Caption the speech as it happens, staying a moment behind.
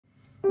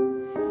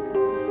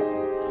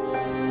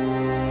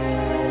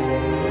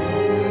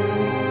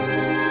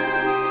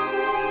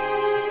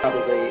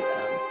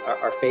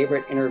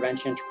favorite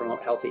intervention to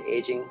promote healthy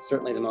aging,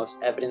 certainly the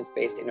most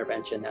evidence-based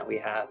intervention that we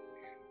have.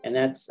 And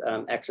that's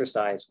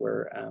exercise,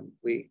 where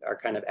we are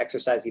kind of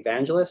exercise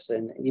evangelists.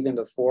 And even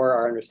before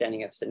our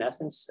understanding of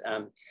senescence,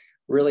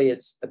 really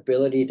its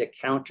ability to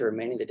counter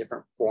many of the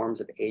different forms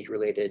of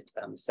age-related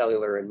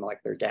cellular and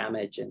molecular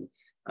damage. And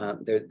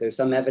there's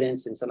some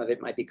evidence, and some of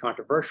it might be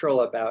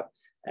controversial, about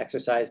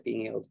exercise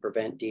being able to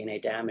prevent DNA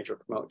damage or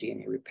promote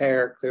DNA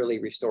repair, clearly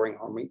restoring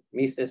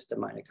hormesis to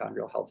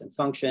mitochondrial health and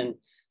function,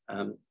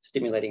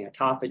 stimulating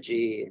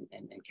autophagy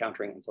and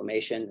countering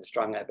inflammation. There's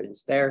strong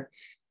evidence there.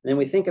 And then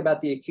we think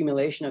about the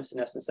accumulation of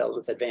senescent cells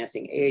with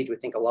advancing age. We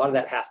think a lot of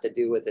that has to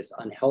do with this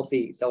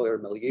unhealthy cellular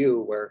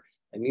milieu where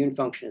immune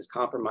function is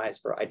compromised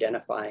for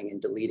identifying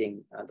and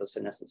deleting those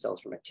senescent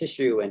cells from a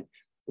tissue. And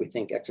we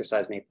think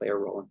exercise may play a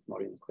role in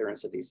promoting the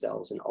clearance of these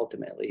cells and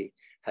ultimately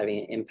having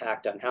an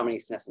impact on how many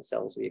senescent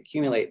cells we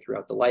accumulate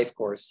throughout the life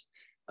course,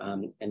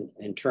 and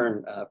in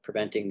turn,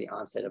 preventing the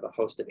onset of a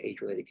host of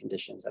age-related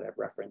conditions that I've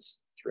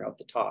referenced throughout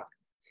the talk.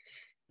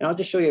 And I'll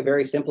just show you a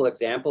very simple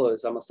example.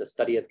 It's almost a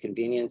study of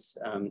convenience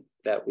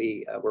that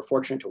we were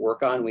fortunate to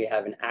work on. We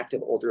have an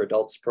active older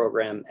adults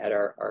program at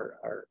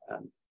our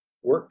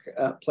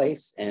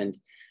workplace. And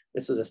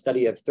this was a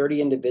study of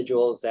 30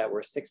 individuals that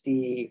were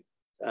 60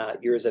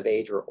 years of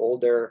age or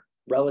older,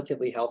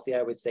 relatively healthy,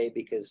 I would say,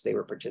 because they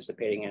were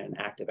participating in an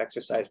active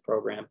exercise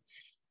program.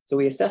 So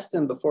we assessed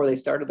them before they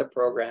started the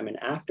program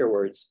and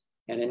afterwards.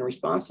 And in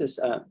response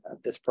to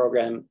this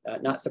program,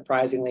 not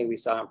surprisingly, we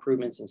saw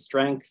improvements in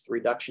strength,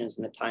 reductions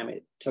in the time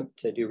it took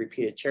to do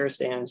repeated chair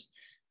stands,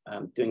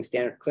 doing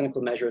standard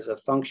clinical measures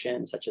of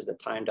function, such as a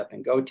timed up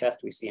and go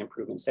test. We see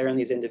improvements there in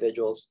these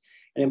individuals.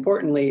 And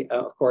importantly,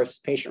 of course,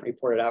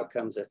 patient-reported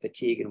outcomes of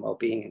fatigue and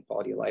well-being and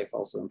quality of life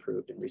also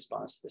improved in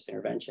response to this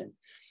intervention.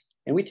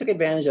 And we took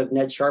advantage of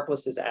Ned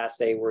Sharpless's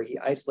assay, where he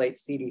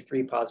isolates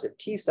CD3 positive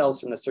T cells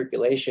from the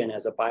circulation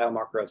as a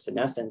biomarker of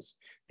senescence.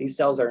 These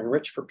cells are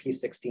enriched for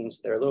P16,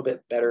 so they're a little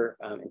bit better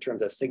in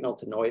terms of signal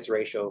to noise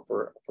ratio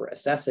for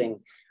assessing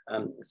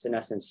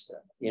senescence,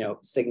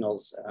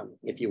 signals,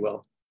 if you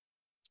will.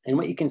 And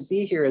what you can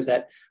see here is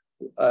that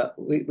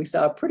we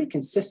saw a pretty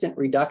consistent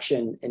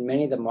reduction in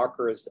many of the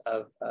markers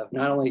of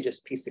not only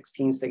just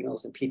P16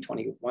 signals and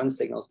P21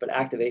 signals, but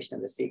activation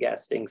of the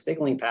cGAS-STING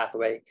signaling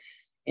pathway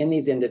in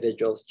these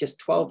individuals just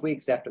 12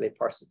 weeks after they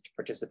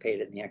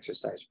participated in the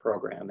exercise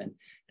program. And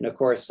of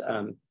course,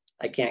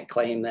 I can't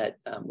claim that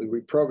we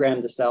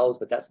reprogrammed the cells,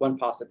 but that's one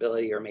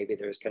possibility, or maybe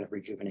there's kind of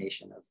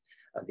rejuvenation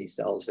of these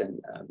cells.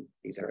 And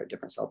these are a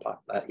different cell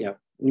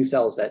new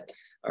cells that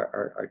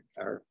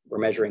we're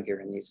measuring here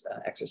in these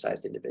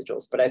exercised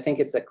individuals. But I think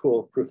it's a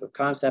cool proof of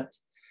concept.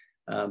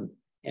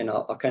 And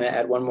I'll kind of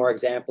add one more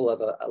example of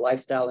a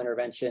lifestyle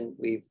intervention.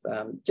 We've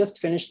just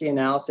finished the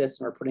analysis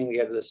and we're putting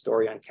together the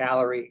story on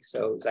calorie.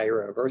 So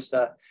Zaira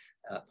Aversa,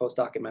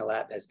 postdoc in my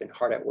lab, has been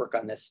hard at work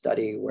on this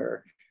study,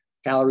 where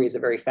calorie is a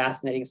very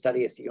fascinating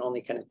study. It's the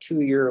only kind of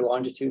 2-year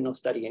longitudinal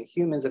study in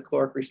humans of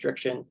caloric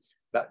restriction.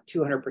 About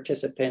 200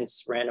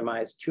 participants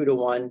randomized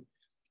 2-to-1,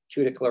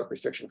 2 to caloric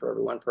restriction for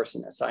every one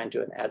person assigned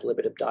to an ad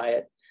libitum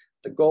diet.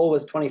 The goal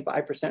was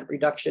 25%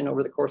 reduction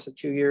over the course of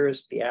 2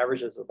 years. The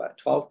average is about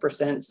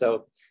 12%.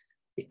 So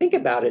if you think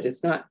about it,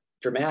 it's not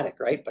dramatic,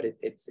 right? But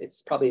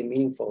it's probably a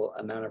meaningful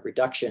amount of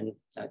reduction.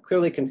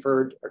 Clearly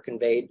conferred or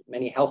conveyed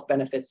many health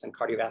benefits and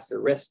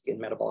cardiovascular risk and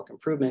metabolic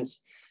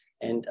improvements.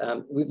 And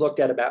we've looked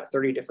at about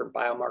 30 different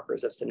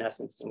biomarkers of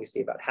senescence, and we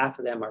see about half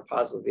of them are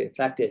positively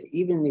affected,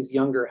 even in these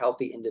younger,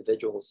 healthy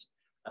individuals,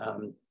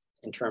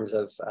 in terms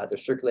of their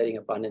circulating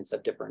abundance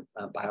of different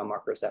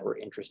biomarkers that we're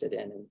interested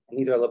in. And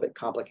these are a little bit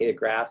complicated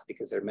graphs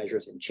because they're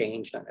measures in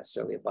change, not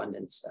necessarily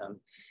abundance,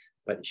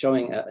 but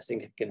showing a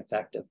significant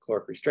effect of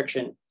caloric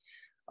restriction.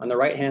 On the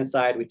right-hand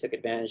side, we took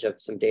advantage of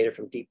some data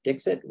from Deep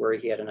Dixit, where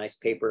he had a nice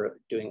paper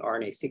doing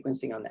RNA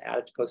sequencing on the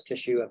adipose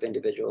tissue of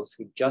individuals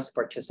who just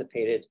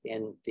participated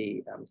in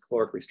the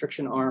caloric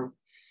restriction arm.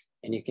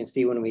 And you can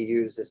see when we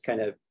use this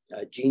kind of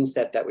gene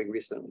set that we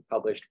recently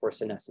published for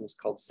senescence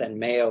called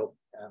Sen-Mayo,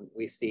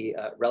 we see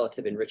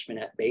relative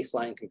enrichment at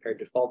baseline compared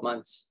to 12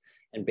 months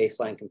and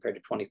baseline compared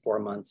to 24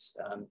 months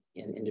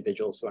in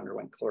individuals who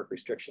underwent caloric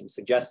restriction,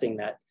 suggesting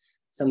that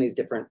some of these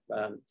different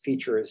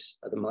features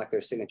of the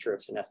molecular signature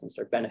of senescence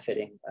are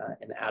benefiting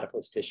in the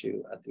adipose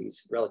tissue of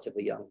these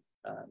relatively young,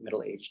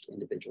 middle-aged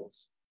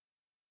individuals.